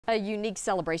A unique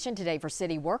celebration today for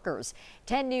city workers.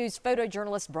 10 News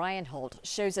photojournalist Brian Holt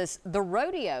shows us the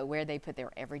rodeo where they put their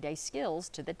everyday skills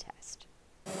to the test.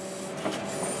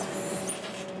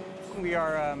 We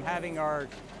are having our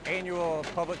annual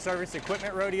public service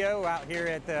equipment rodeo out here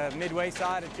at the midway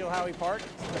side of Chilhowie Park.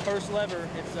 The first lever,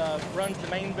 it runs the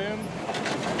main boom.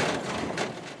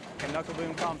 A knuckle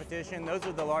boom competition. Those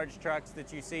are the large trucks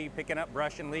that you see picking up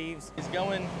brush and leaves. It's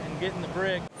going and getting the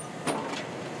brick.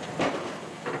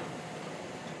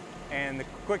 And the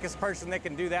quickest person that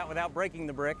can do that without breaking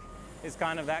the brick is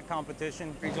kind of that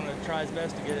competition. He's going to try his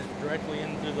best to get it directly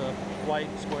into the white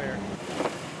square.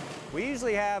 We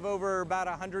usually have over about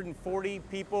 140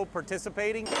 people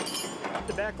participating.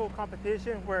 The backhoe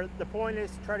competition, where the point is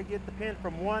to try to get the pin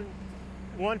from one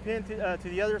pin to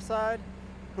the other side.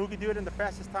 Who can do it in the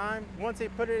fastest time? Once they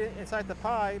put it inside the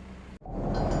pipe,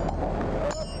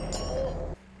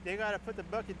 they got to put the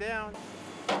bucket down,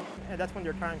 and that's when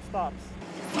their time stops.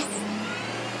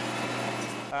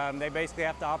 They basically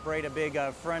have to operate a big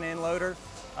front end loader.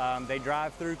 They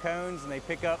drive through cones and they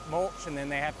pick up mulch, and then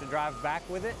they have to drive back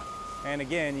with it. And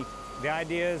again, the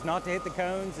idea is not to hit the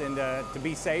cones and to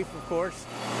be safe, of course.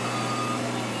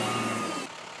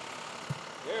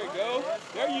 There you go.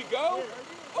 There you go.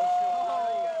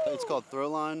 It's called throw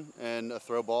line and a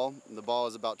throw ball. The ball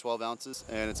is about 12 ounces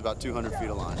and it's about 200 feet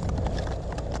of line.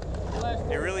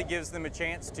 It really gives them a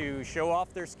chance to show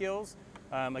off their skills.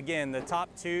 Again, the top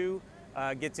two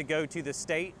get to go to the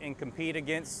state and compete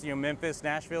against Memphis,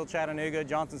 Nashville, Chattanooga,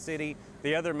 Johnson City,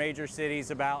 the other major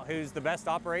cities about who's the best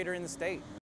operator in the state.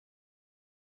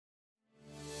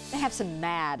 They have some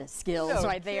mad skills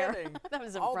right there. That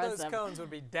was impressive. All those cones would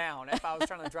be down if I was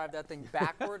trying to drive that thing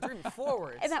backwards or even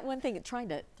forwards. And that one thing, trying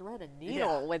to thread a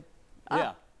needle with,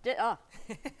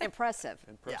 impressive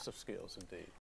impressive. skills indeed.